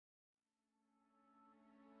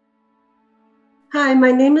Hi,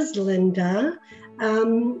 my name is Linda.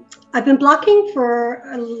 I've been blocking for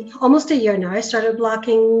almost a year now. I started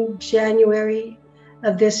blocking January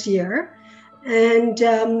of this year. And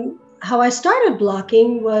how I started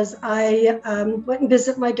blocking was I went and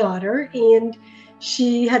visited my daughter, and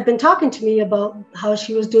she had been talking to me about how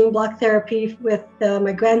she was doing block therapy with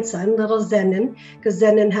my grandson, little Zenon, because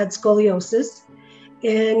Zenon had scoliosis.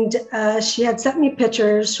 And she had sent me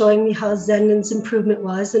pictures showing me how Zenon's improvement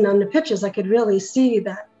was. And on the pictures, I could really see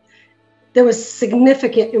that there was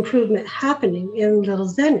significant improvement happening in little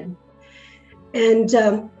Zenon. And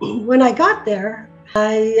when I got there,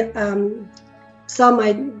 I saw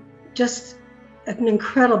just an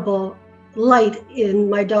incredible light in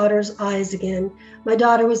my daughter's eyes again. My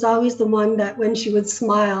daughter was always the one that when she would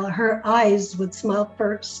smile, her eyes would smile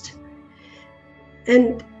first.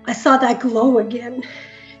 And I saw that glow again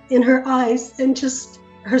in her eyes, and just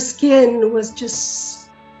her skin was just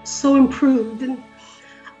so improved. And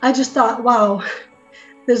I just thought, wow,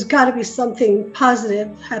 there's got to be something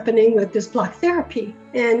positive happening with this block therapy.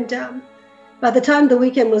 And by the time the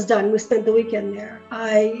weekend was done, we spent the weekend there,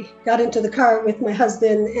 I got into the car with my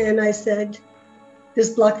husband and I said, this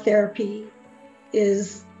block therapy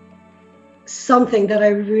is something that I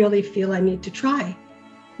really feel I need to try.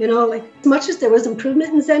 You know, like as much as there was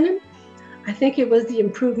improvement in Zenon, I think it was the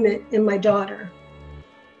improvement in my daughter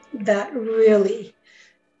that really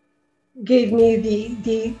gave me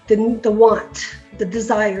the want, the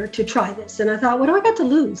desire to try this. And I thought, what do I got to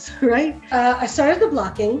lose, right? I started the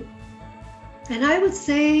blocking, and I would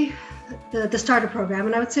say the starter program,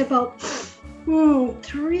 and I would say about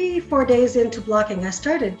 3-4 days into blocking, I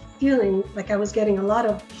started feeling like I was getting a lot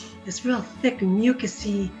of this real thick,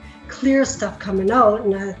 mucusy, clear stuff coming out.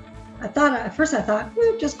 And at first I thought,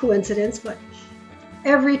 just coincidence, but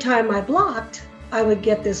every time I blocked, I would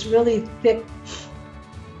get this really thick,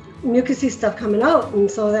 mucusy stuff coming out. And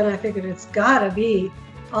so then I figured it's gotta be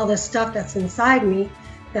all this stuff that's inside me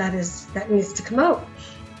that needs to come out.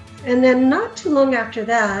 And then not too long after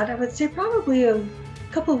that, I would say probably a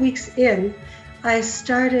couple of weeks in, I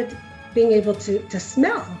started being able to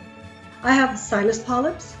smell. I have sinus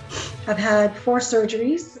polyps. I've had 4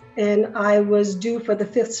 surgeries, and I was due for the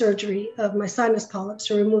 5th surgery of my sinus polyps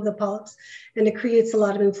to remove the polyps, and it creates a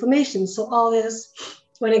lot of inflammation. So all this,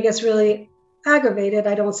 when it gets really aggravated,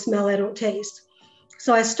 I don't smell, I don't taste.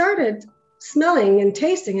 So I started smelling and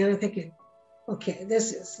tasting, and I'm thinking, okay,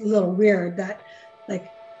 this is a little weird that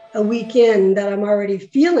like a week in that I'm already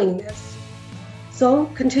feeling this. So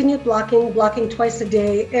continued blocking twice a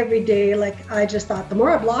day, every day. Like I just thought the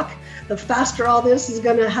more I block, the faster all this is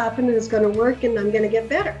gonna happen and it's gonna work and I'm gonna get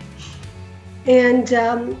better. And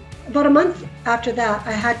about a month after that,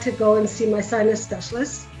 I had to go and see my sinus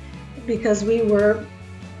specialist because we were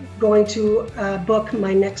going to book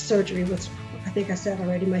my next surgery, which I think I said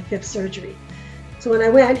already, my 5th surgery. So when I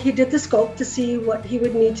went, he did the scope to see what he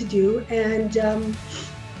would need to do. And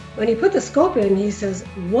when he put the scope in, he says,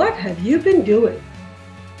 "What have you been doing?"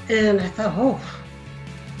 And I thought, oh,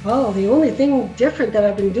 well, the only thing different that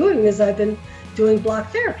I've been doing is I've been doing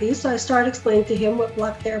block therapy. So I started explaining to him what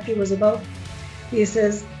block therapy was about. He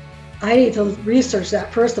says, I need to research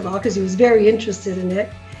that first of all, because he was very interested in it.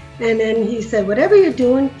 And then he said, whatever you're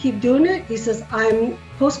doing, keep doing it. He says, I'm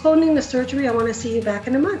postponing the surgery. I want to see you back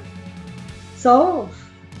in a month. So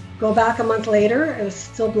go back a month later, I was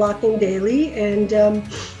still blocking daily. And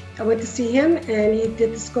I went to see him and he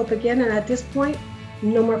did the scope again. And at this point,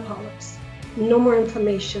 no more polyps, no more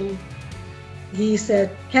inflammation. He said,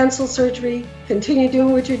 cancel surgery, continue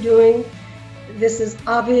doing what you're doing. This is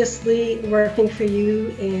obviously working for you.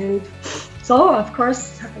 And so, of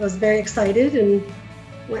course, I was very excited and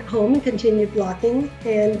went home and continued blocking.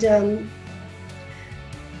 And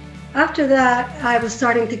after that, I was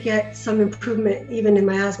starting to get some improvement even in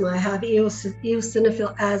my asthma. I have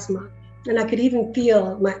eosinophil asthma, and I could even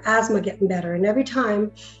feel my asthma getting better. And every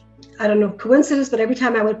time, I don't know, coincidence, but every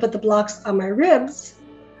time I would put the blocks on my ribs,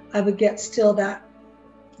 I would get still that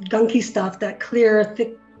gunky stuff, that clear,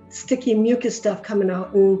 thick, sticky mucus stuff coming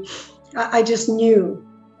out. And I just knew,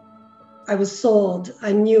 I was sold.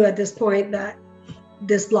 I knew at this point that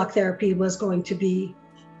this block therapy was going to be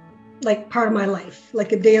like part of my life,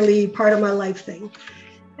 like a daily part of my life thing.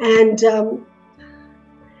 And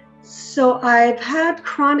so I've had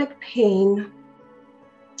chronic pain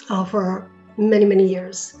for many, many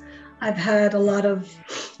years. I've had I've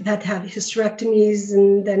had to have hysterectomies,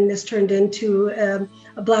 and then this turned into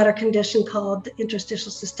a bladder condition called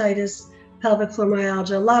interstitial cystitis, pelvic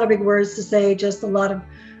fibromyalgia. A lot of big words to say, just a lot of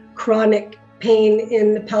chronic pain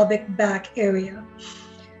in the pelvic back area.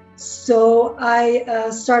 So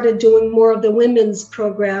I started doing more of the women's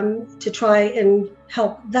program to try and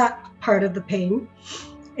help that part of the pain.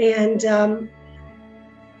 And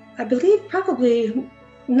I believe probably, I'm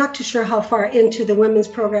not too sure how far into the women's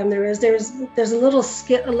program there is. There's a little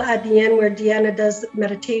skit at the end where Deanna does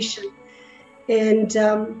meditation. And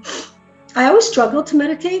I always struggle to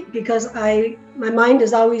meditate because my mind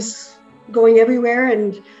is always going everywhere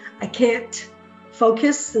and I can't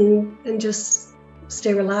focus and just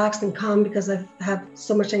stay relaxed and calm because I have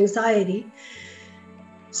so much anxiety.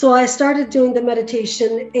 So I started doing the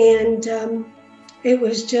meditation, and it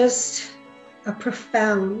was just a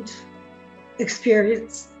profound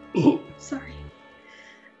experience. Sorry.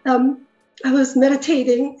 I was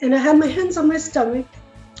meditating and I had my hands on my stomach,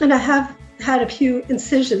 and I have had a few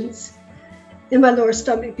incisions in my lower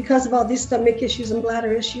stomach because of all these stomach issues and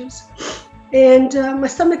bladder issues. And my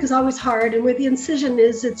stomach is always hard, and where the incision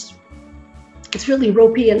is, it's really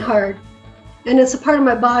ropey and hard. And it's a part of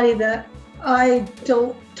my body that I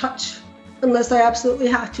don't touch unless I absolutely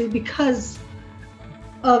have to because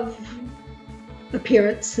of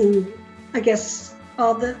appearance and I guess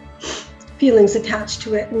all the feelings attached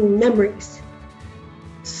to it and memories.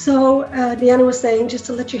 So Deanna was saying just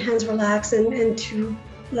to let your hands relax and to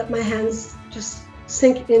let my hands just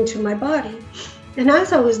sink into my body. And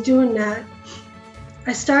as I was doing that,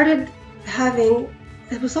 I started having,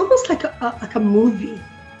 it was almost like a movie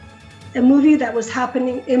that was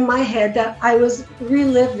happening in my head that I was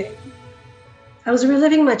reliving. I was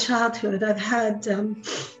reliving my childhood. I've had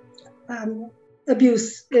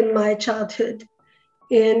abuse in my childhood.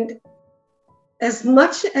 And as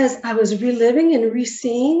much as I was reliving and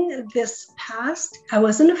re-seeing this past, I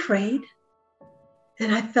wasn't afraid.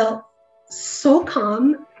 And I felt so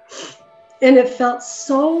calm. And it felt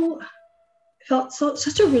such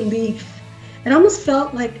a relief. It almost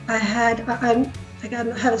felt like I had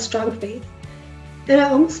a strong faith. And I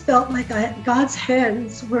almost felt like God's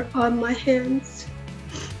hands were on my hands,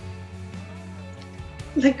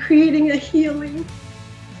 like creating a healing.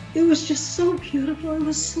 It was just so beautiful. It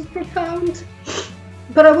was so profound.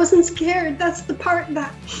 But I wasn't scared. That's the part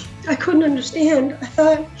that I couldn't understand. I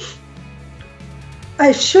thought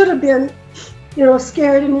I should have been,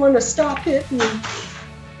 scared and want to stop it.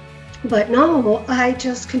 But no, I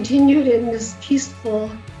just continued in this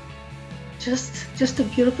peaceful, just a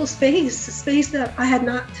beautiful space, a space that I had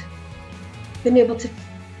not been able to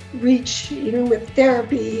reach even with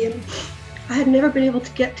therapy. And I had never been able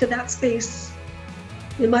to get to that space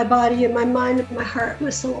in my body, in my mind, in my heart, my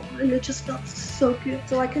soul. And it just felt so good.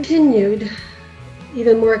 So I continued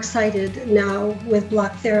even more excited now with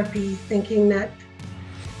block therapy, thinking that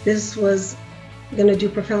this was going to do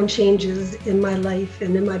profound changes in my life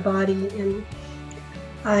and in my body. And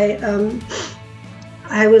I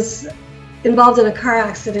was involved in a car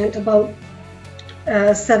accident about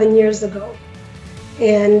 7 years ago.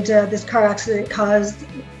 And this car accident caused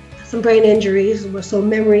some brain injuries, so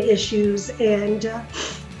memory issues, and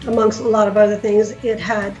amongst a lot of other things, it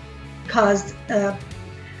had caused a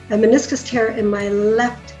meniscus tear in my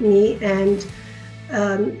left knee, and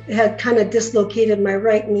it had kind of dislocated my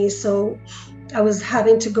right knee. So I was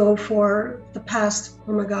having to go for the past,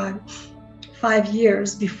 5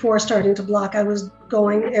 years before starting to block. I was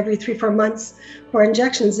going every 3-4 months for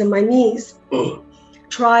injections in my knees,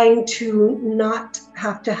 trying to not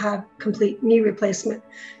have to have complete knee replacement,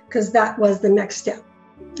 because that was the next step.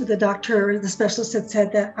 The specialist had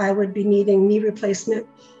said that I would be needing knee replacement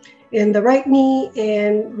in the right knee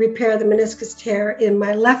and repair the meniscus tear in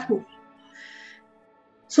my left knee.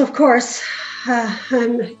 So of course,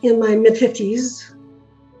 I'm in my mid-50s,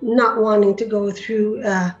 not wanting to go through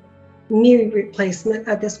knee replacement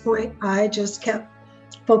at this point. I just kept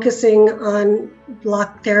focusing on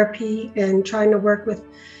block therapy and trying to work with,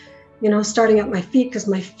 starting at my feet, because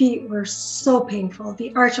my feet were so painful.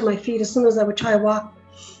 The arch of my feet, as soon as I would try to walk,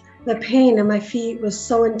 the pain in my feet was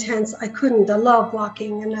so intense. I love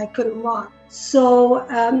walking and I couldn't walk. So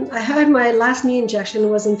I had my last knee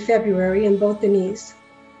injection was in February in both the knees.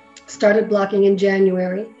 Started blocking in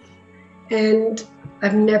January, and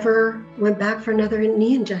I've never went back for another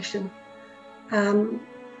knee injection.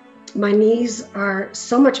 My knees are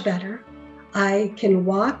so much better. I can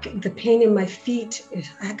walk. The pain in my feet,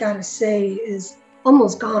 I gotta say, is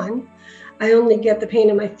almost gone. I only get the pain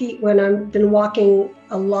in my feet when I've been walking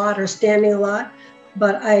a lot or standing a lot,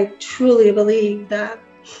 but I truly believe that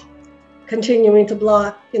continuing to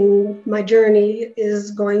block in my journey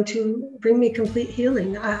is going to bring me complete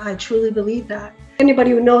healing. I truly believe that.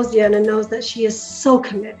 Anybody who knows Deanna knows that she is so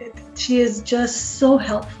committed. She is just so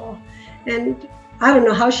helpful. And I don't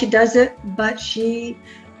know how she does it, but she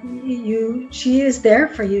she is there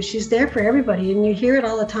for you. She's there for everybody, and you hear it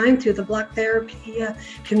all the time through the block therapy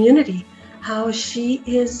community, how she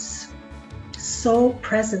is so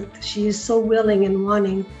present. She is so willing and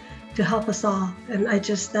wanting to help us all. And I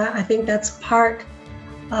think that's part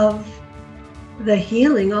of the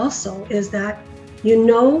healing also, is that you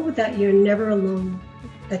know that you're never alone,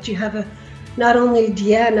 that you have not only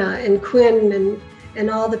Deanna and Quinn and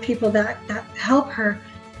all the people that help her,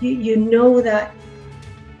 you know that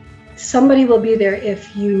somebody will be there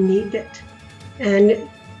if you need it. And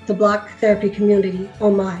the block therapy community, oh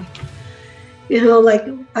my. Like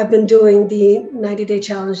I've been doing the 90-day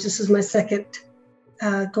challenge. This is my second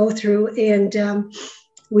go through, and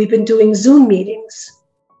we've been doing Zoom meetings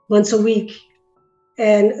once a week,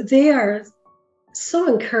 and they are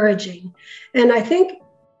so encouraging. And I think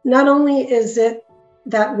not only is it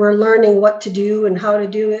that we're learning what to do and how to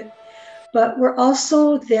do it, but we're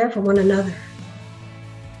also there for one another.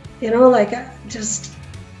 Like just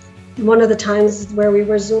one of the times where we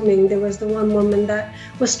were Zooming, there was the one woman that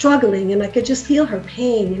was struggling, and I could just feel her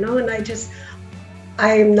pain, and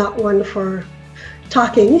I am not one for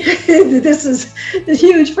talking. This is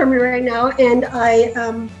huge for me right now. And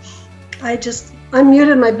I just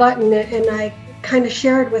unmuted my button, and I kind of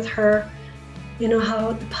shared with her,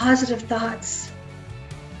 how the positive thoughts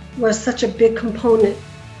was such a big component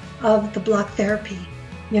of the block therapy,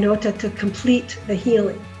 to complete the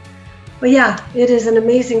healing. But yeah, it is an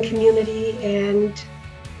amazing community, and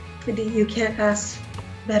you can't ask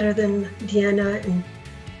better than Deanna and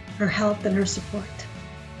her help and her support.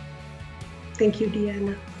 Thank you,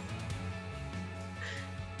 Deanna.